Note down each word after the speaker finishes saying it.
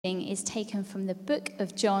Is taken from the book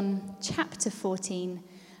of John, chapter 14,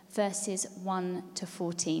 verses 1 to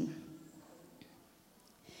 14.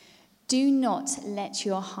 Do not let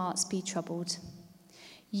your hearts be troubled.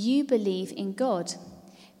 You believe in God.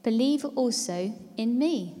 Believe also in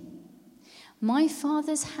me. My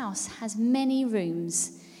Father's house has many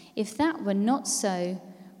rooms. If that were not so,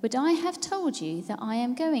 would I have told you that I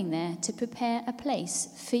am going there to prepare a place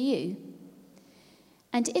for you?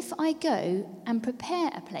 And if I go and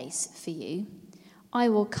prepare a place for you, I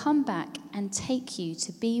will come back and take you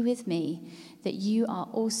to be with me, that you are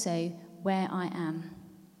also where I am.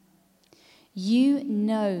 You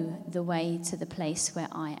know the way to the place where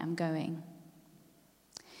I am going.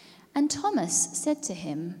 And Thomas said to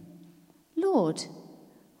him, Lord,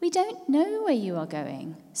 we don't know where you are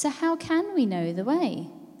going, so how can we know the way?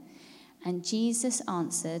 And Jesus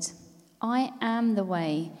answered, I am the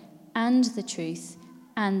way and the truth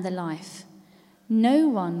and the life. No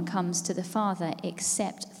one comes to the Father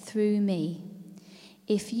except through me.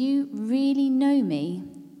 If you really know me,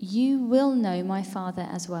 you will know my Father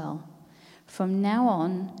as well. From now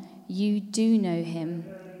on, you do know him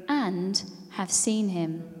and have seen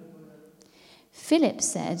him. Philip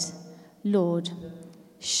said, Lord,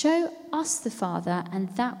 show us the Father,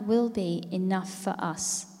 and that will be enough for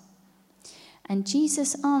us. And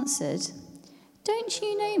Jesus answered, Don't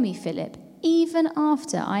you know me, Philip, even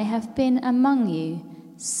after I have been among you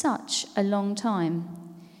such a long time?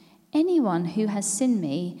 Anyone who has seen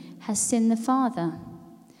me has seen the Father.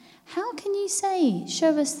 How can you say,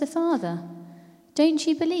 show us the Father? Don't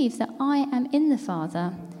you believe that I am in the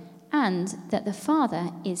Father and that the Father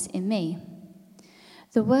is in me?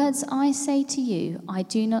 The words I say to you, I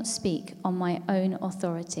do not speak on my own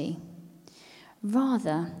authority.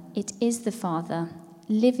 Rather, it is the Father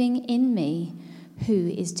living in me who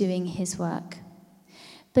is doing his work.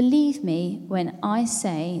 Believe me when I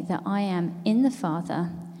say that I am in the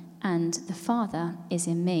Father and the Father is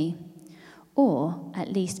in me, or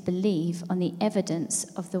at least believe on the evidence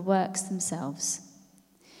of the works themselves.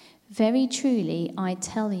 Very truly, I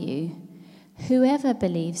tell you, whoever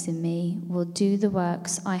believes in me will do the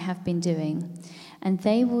works I have been doing, and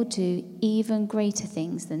they will do even greater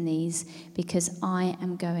things than these, because I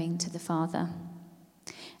am going to the Father.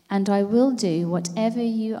 And I will do whatever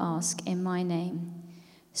you ask in my name,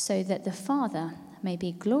 so that the Father may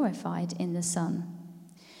be glorified in the Son.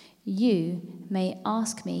 You may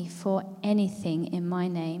ask me for anything in my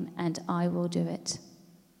name, and I will do it.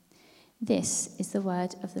 This is the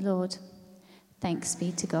word of the Lord. Thanks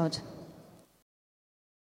be to God.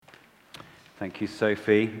 Thank you,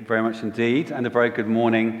 Sophie, very much indeed, and a very good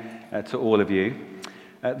morning to all of you.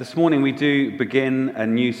 This morning we do begin a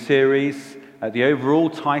new series. The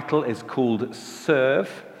overall title is called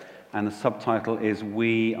Serve, and the subtitle is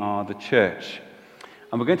We Are the Church.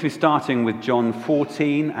 And we're going to be starting with John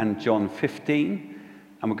 14 and John 15,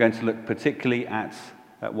 and we're going to look particularly at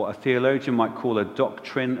what a theologian might call a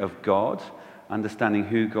doctrine of God, understanding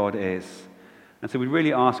who God is. And so we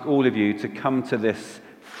really ask all of you to come to this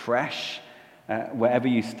fresh, wherever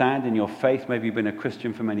you stand in your faith. Maybe you've been a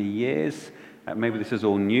Christian for many years, maybe this is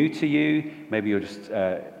all new to you, maybe you're just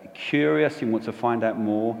curious, you want to find out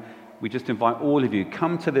more. We just invite all of you,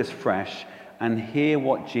 come to this fresh and hear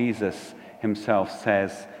what Jesus himself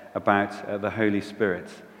says about the Holy Spirit.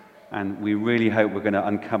 And we really hope we're going to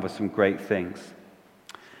uncover some great things.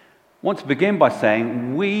 I want to begin by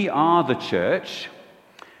saying we are the church,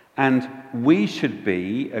 and we should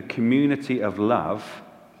be a community of love,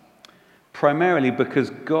 primarily because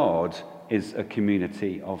God is a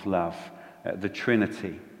community of love, the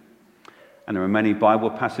Trinity. And there are many Bible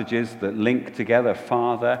passages that link together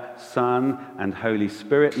Father, Son, and Holy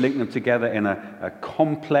Spirit, link them together in a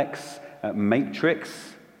complex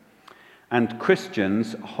matrix. And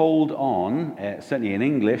Christians hold on, certainly in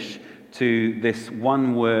English, to this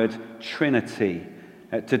one word, Trinity,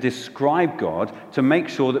 to describe God, to make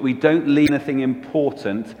sure that we don't leave anything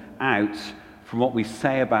important out from what we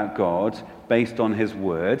say about God based on his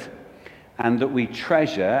word, and that we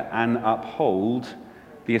treasure and uphold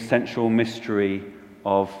the essential mystery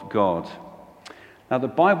of God. Now, the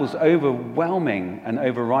Bible's overwhelming and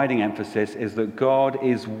overriding emphasis is that God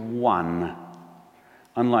is one.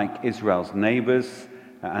 Unlike Israel's neighbors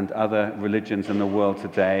and other religions in the world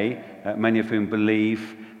today, many of whom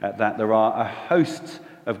believe that there are a host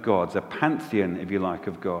of gods, a pantheon, if you like,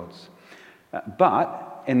 of gods.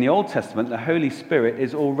 But in the Old Testament, the Holy Spirit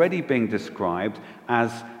is already being described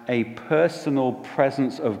as a personal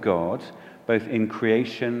presence of God, both in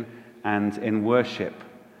creation and in worship.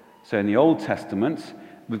 So in the Old Testament,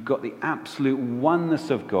 we've got the absolute oneness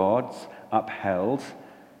of God upheld,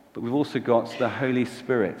 But we've also got the Holy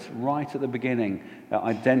Spirit right at the beginning,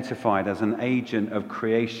 identified as an agent of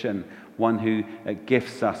creation, one who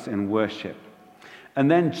gifts us in worship.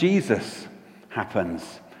 And then Jesus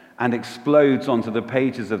happens and explodes onto the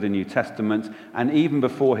pages of the New Testament. And even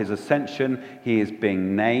before his ascension, he is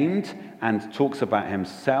being named and talks about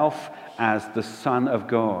himself as the Son of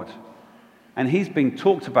God. And he's being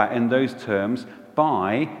talked about in those terms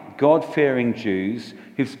by God-fearing Jews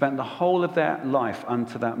who've spent the whole of their life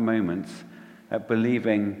unto that moment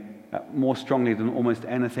believing more strongly than almost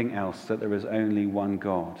anything else that there is only one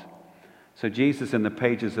God. So Jesus in the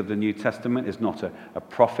pages of the New Testament is not a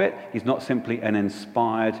prophet. He's not simply an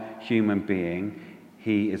inspired human being.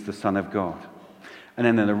 He is the Son of God. And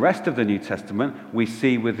then in the rest of the New Testament, we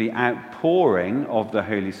see with the outpouring of the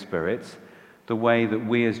Holy Spirit the way that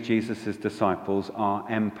we as Jesus' disciples are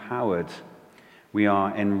empowered. We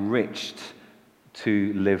are enriched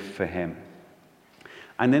to live for him.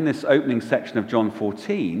 And in this opening section of John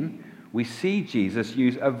 14, we see Jesus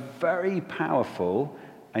use a very powerful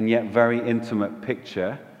and yet very intimate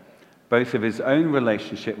picture, both of his own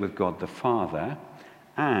relationship with God the Father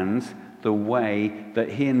and the way that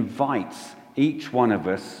he invites each one of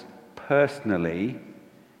us personally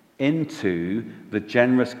into the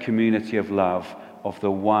generous community of love of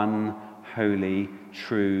the one holy,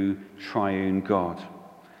 true, triune God.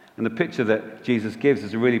 And the picture that Jesus gives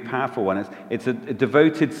is a really powerful one. It's a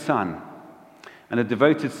devoted son. And a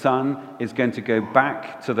devoted son is going to go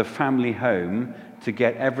back to the family home to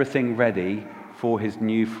get everything ready for his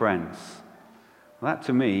new friends. Well, that,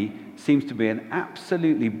 to me, seems to be an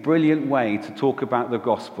absolutely brilliant way to talk about the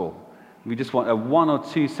gospel. We just want a one or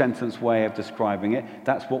two sentence way of describing it.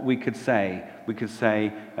 That's what we could say. We could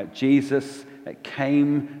say Jesus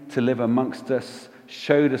came to live amongst us,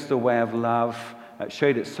 showed us the way of love,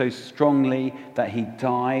 showed it so strongly that he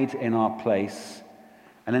died in our place,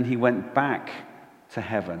 and then he went back to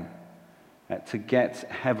heaven to get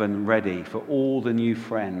heaven ready for all the new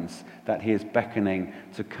friends that he is beckoning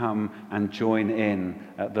to come and join in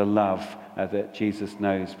the love that Jesus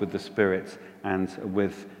knows with the Spirit and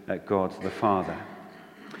with God the Father.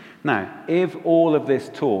 Now, if all of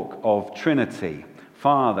this talk of Trinity,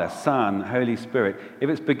 Father, Son, Holy Spirit, if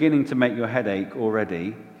it's beginning to make your head ache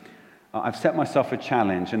already, I've set myself a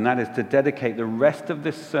challenge, and that is to dedicate the rest of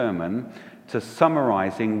this sermon to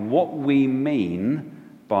summarizing what we mean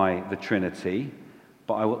by the Trinity,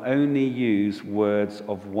 but I will only use words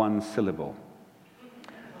of one syllable.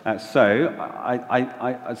 I've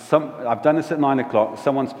done this at 9 o'clock.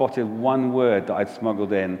 Someone spotted one word that I'd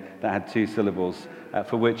smuggled in that had two syllables,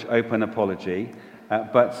 for which open apology.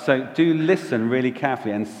 So do listen really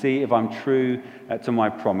carefully and see if I'm true to my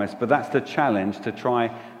promise. But that's the challenge, to try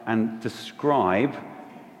and describe,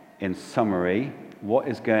 in summary, what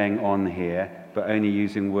is going on here, but only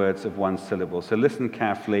using words of one syllable. So listen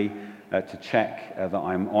carefully to check that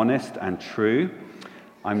I'm honest and true.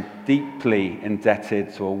 I'm deeply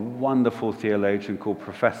indebted to a wonderful theologian called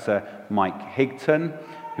Professor Mike Higton,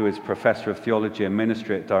 who is Professor of Theology and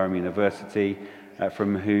Ministry at Durham University,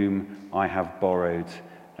 from whom I have borrowed.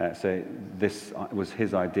 So this was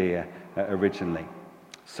his idea originally.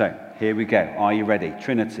 So here we go. Are you ready?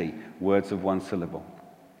 Trinity, words of one syllable.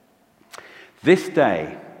 This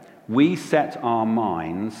day, we set our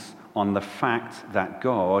minds on the fact that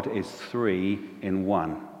God is three in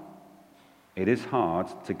one. It is hard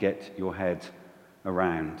to get your head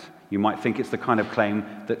around. You might think it's the kind of claim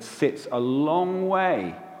that sits a long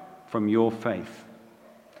way from your faith.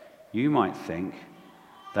 You might think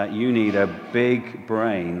that you need a big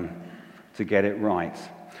brain to get it right.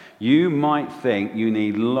 You might think you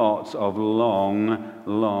need lots of long,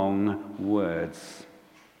 long words.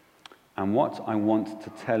 And what I want to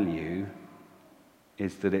tell you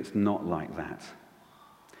is that it's not like that.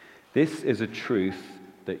 This is a truth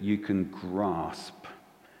that you can grasp.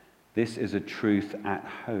 This is a truth at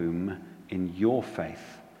home in your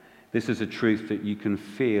faith. This is a truth that you can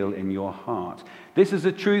feel in your heart. This is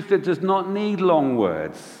a truth that does not need long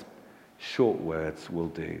words. Short words will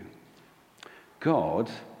do.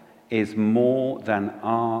 God is more than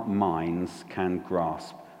our minds can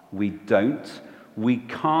grasp. We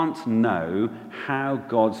can't know how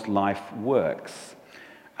God's life works.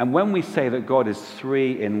 And when we say that God is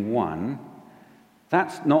three in one,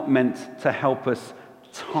 that's not meant to help us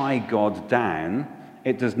tie God down.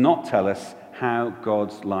 It does not tell us how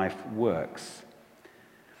God's life works.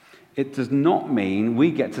 It does not mean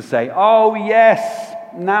we get to say, oh yes,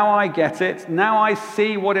 now I get it. Now I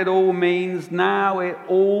see what it all means. Now it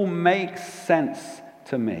all makes sense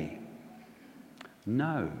to me.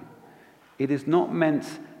 No, it is not meant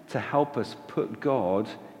to help us put God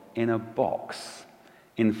in a box,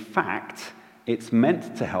 In fact, it's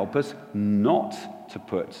meant to help us not to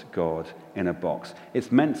put God in a box.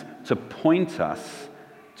 It's meant to point us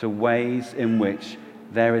to ways in which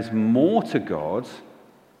there is more to God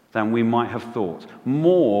than we might have thought,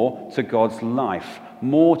 more to God's life,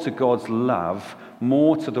 more to God's love,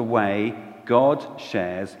 more to the way God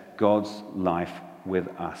shares God's life with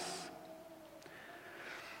us.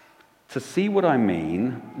 To see what I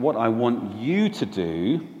mean, what I want you to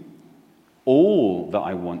do, all that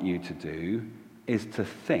I want you to do, is to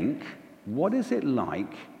think, what is it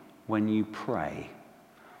like when you pray?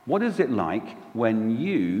 What is it like when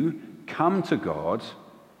you come to God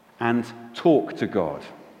and talk to God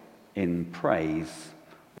in praise,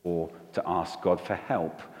 or to ask God for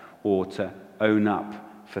help, or to own up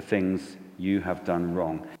for things you have done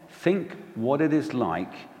wrong? Think what it is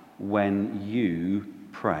like when you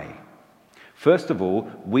pray. First of all,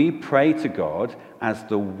 we pray to God as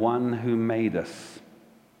the one who made us,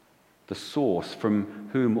 the source from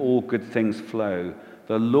whom all good things flow,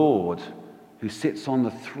 the Lord who sits on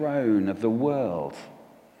the throne of the world,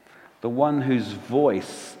 the one whose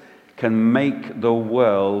voice can make the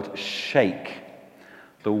world shake,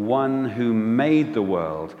 the one who made the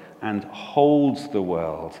world and holds the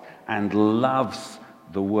world and loves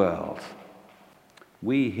the world.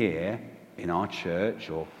 We here in our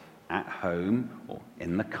church, or at home, or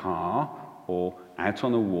in the car, or out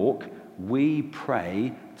on a walk, we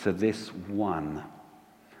pray to this one.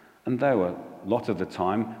 And though a lot of the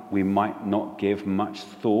time we might not give much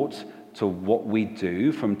thought to what we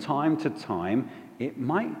do, from time to time it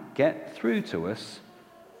might get through to us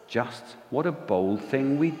just what a bold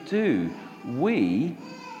thing we do. We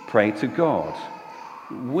pray to God.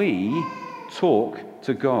 We talk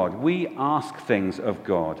to God. We ask things of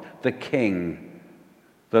God, the King,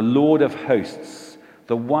 the Lord of hosts,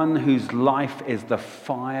 the one whose life is the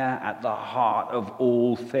fire at the heart of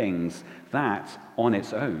all things. That, on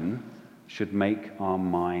its own, should make our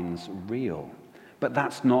minds real. But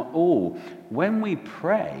that's not all. When we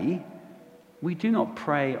pray, we do not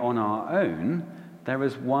pray on our own. There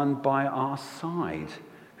is one by our side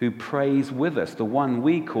who prays with us, the one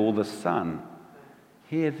we call the Son.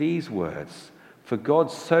 Hear these words. For God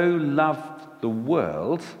so loved the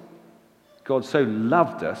world, God so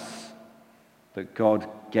loved us, that God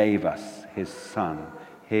gave us his Son,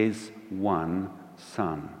 his one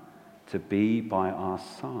Son, to be by our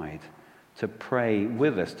side, to pray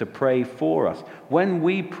with us, to pray for us. When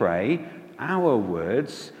we pray, our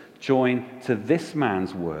words join to this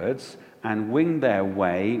man's words and wing their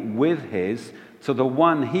way with his to the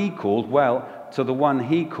one he called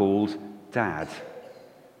Dad.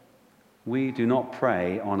 We do not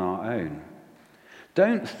pray on our own.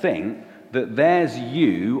 Don't think that there's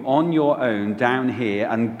you on your own down here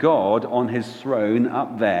and God on his throne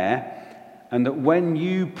up there, and that when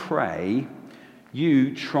you pray,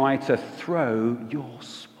 you try to throw your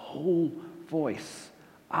small voice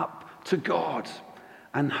up to God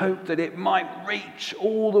and hope that it might reach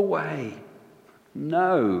all the way.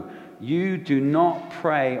 No, you do not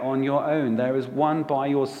pray on your own. There is one by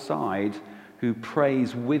your side who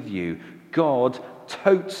prays with you. God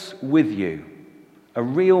totes with you. A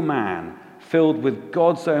real man filled with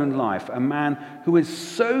God's own life, a man who is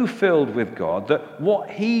so filled with God that what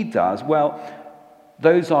he does, well,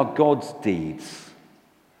 those are God's deeds.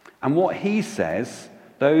 And what he says,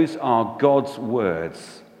 those are God's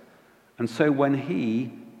words. And so when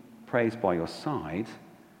he prays by your side,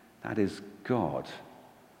 that is God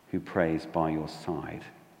who prays by your side.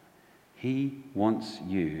 He wants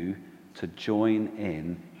you to join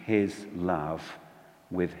in his love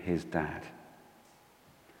with his Dad.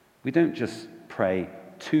 We don't just pray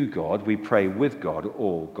to God, we pray with God,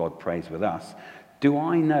 or God prays with us. Do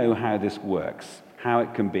I know how this works? How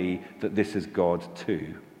it can be that this is God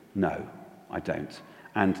too? No, I don't.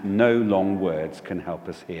 And no long words can help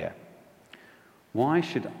us here. Why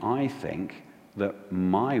should I think that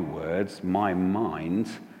my words, my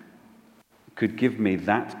mind, could give me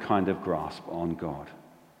that kind of grasp on God?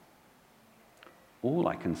 All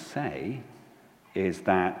I can say is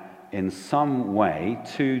that in some way,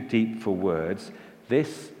 too deep for words,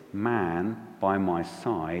 this man by my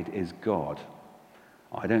side is God.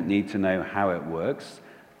 I don't need to know how it works.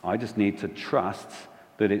 I just need to trust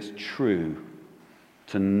that it's true,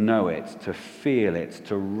 to know it, to feel it,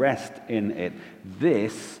 to rest in it.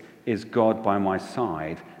 This is God by my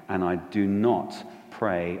side, and I do not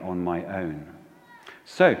pray on my own.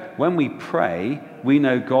 So, when we pray, we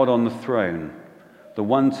know God on the throne, the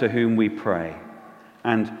one to whom we pray.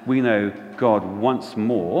 And we know God once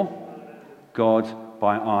more, God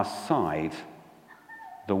by our side,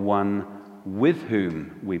 the one with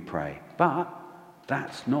whom we pray. But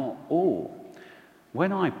that's not all.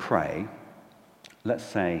 When I pray, let's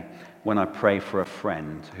say when I pray for a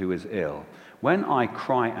friend who is ill, when I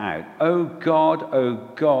cry out, oh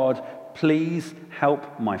God, please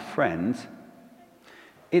help my friend,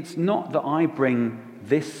 it's not that I bring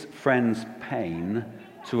this friend's pain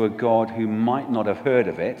to a God who might not have heard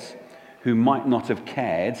of it, who might not have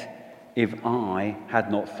cared if I had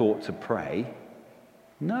not thought to pray.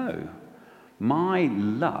 No, my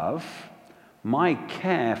love, my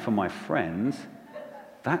care for my friend,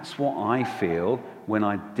 that's what I feel when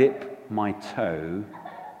I dip my toe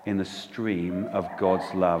in the stream of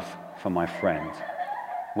God's love for my friend.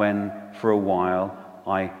 When, for a while,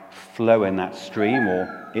 I flow in that stream,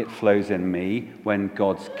 or it flows in me, when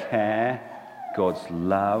God's care, God's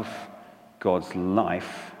love, God's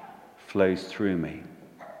life flows through me.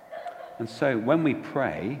 And so when we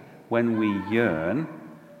pray, when we yearn,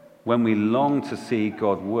 when we long to see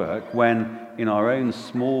God work, when in our own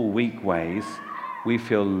small, weak ways we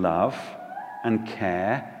feel love and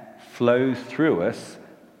care flow through us,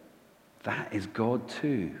 that is God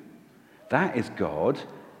too. That is God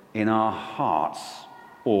in our hearts,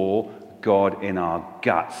 or God in our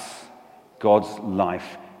guts, God's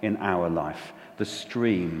life in our life, the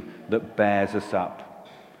stream that bears us up.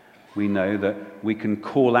 We know that we can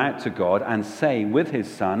call out to God and say with his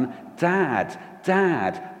Son, Dad,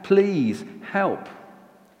 please help.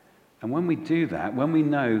 And when we do that, when we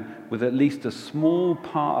know with at least a small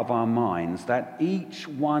part of our minds that each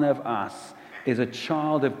one of us is a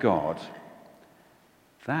child of God,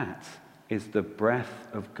 that is the breath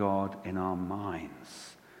of God in our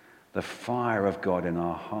minds, the fire of God in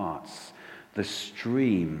our hearts, the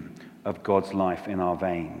stream of God's life in our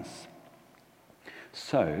veins.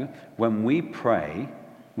 So, when we pray,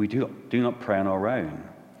 we do not pray on our own.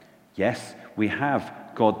 Yes, we have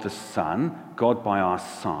God the Son, God by our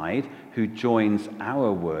side, who joins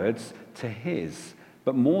our words to his.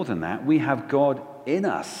 But more than that, we have God in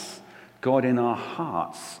us, God in our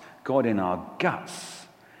hearts, God in our guts.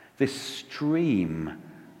 This stream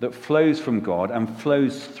that flows from God and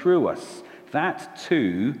flows through us, that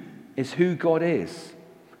too is who God is.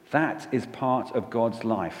 That is part of God's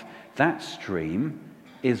life. That stream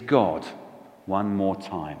is God. One more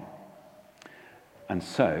time. And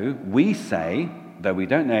so we say, though we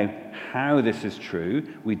don't know how this is true,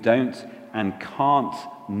 we don't and can't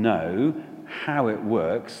know how it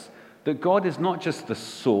works, that God is not just the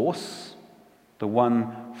source, the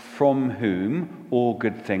one from whom all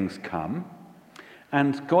good things come,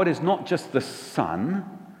 and God is not just the Son,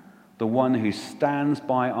 the one who stands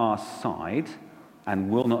by our side and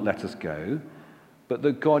will not let us go, but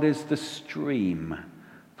that God is the stream,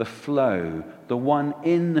 the flow, the one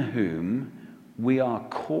in whom we are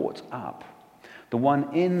caught up, the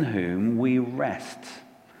one in whom we rest,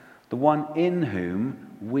 the one in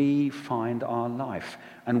whom we find our life.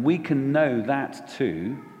 And we can know that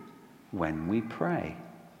too when we pray.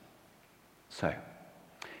 So,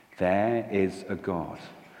 there is a God,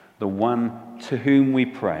 the one to whom we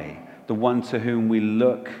pray, the one to whom we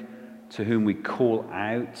look, to whom we call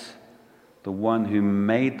out, the one who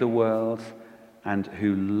made the world and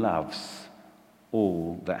who loves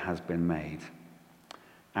all that has been made.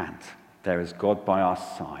 And there is God by our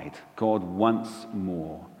side, God once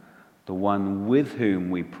more, the one with whom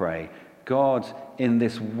we pray, God in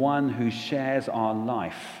this one who shares our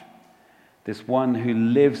life, this one who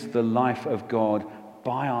lives the life of God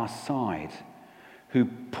by our side, who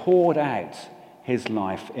poured out his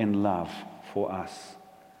life in love for us.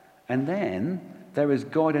 And then there is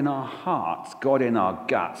God in our hearts, God in our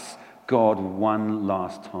guts, God one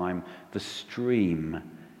last time, the stream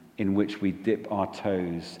in which we dip our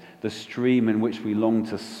toes, the stream in which we long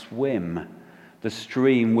to swim, the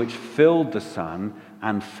stream which filled the Son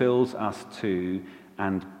and fills us too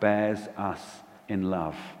and bears us in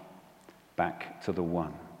love back to the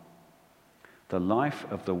one. The life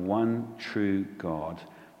of the one true God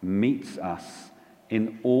meets us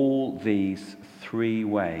in all these three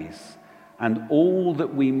ways. And all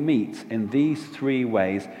that we meet in these three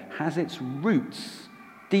ways has its roots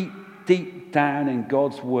deep, deep down in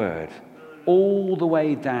God's word, all the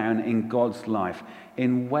way down in God's life,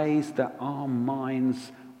 in ways that our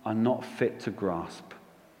minds are not fit to grasp,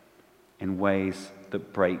 in ways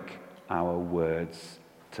that break our words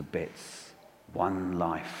to bits. One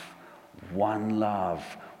life, one love,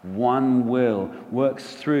 one will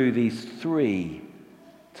works through these three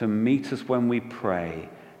to meet us when we pray,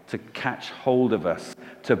 to catch hold of us,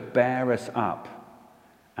 to bear us up,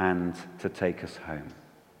 and to take us home.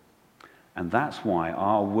 And that's why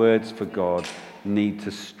our words for God need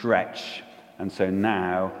to stretch. And so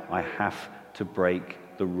now I have to break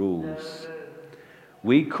the rules.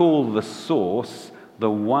 We call the source, the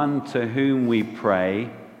one to whom we pray,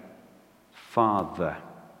 Father.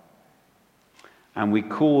 And we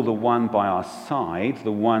call the one by our side,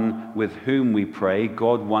 the one with whom we pray,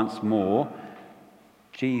 God once more,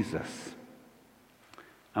 Jesus.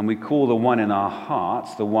 And we call the one in our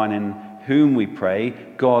hearts, the one in whom we pray,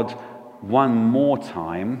 God one more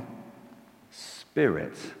time,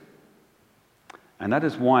 Spirit. And that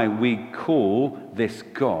is why we call this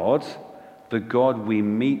God, the God we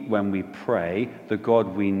meet when we pray, the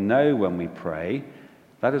God we know when we pray.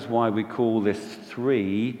 That is why we call this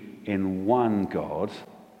three in one God.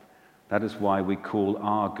 That is why we call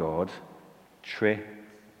our God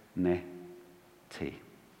Trinity.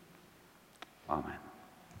 Amen.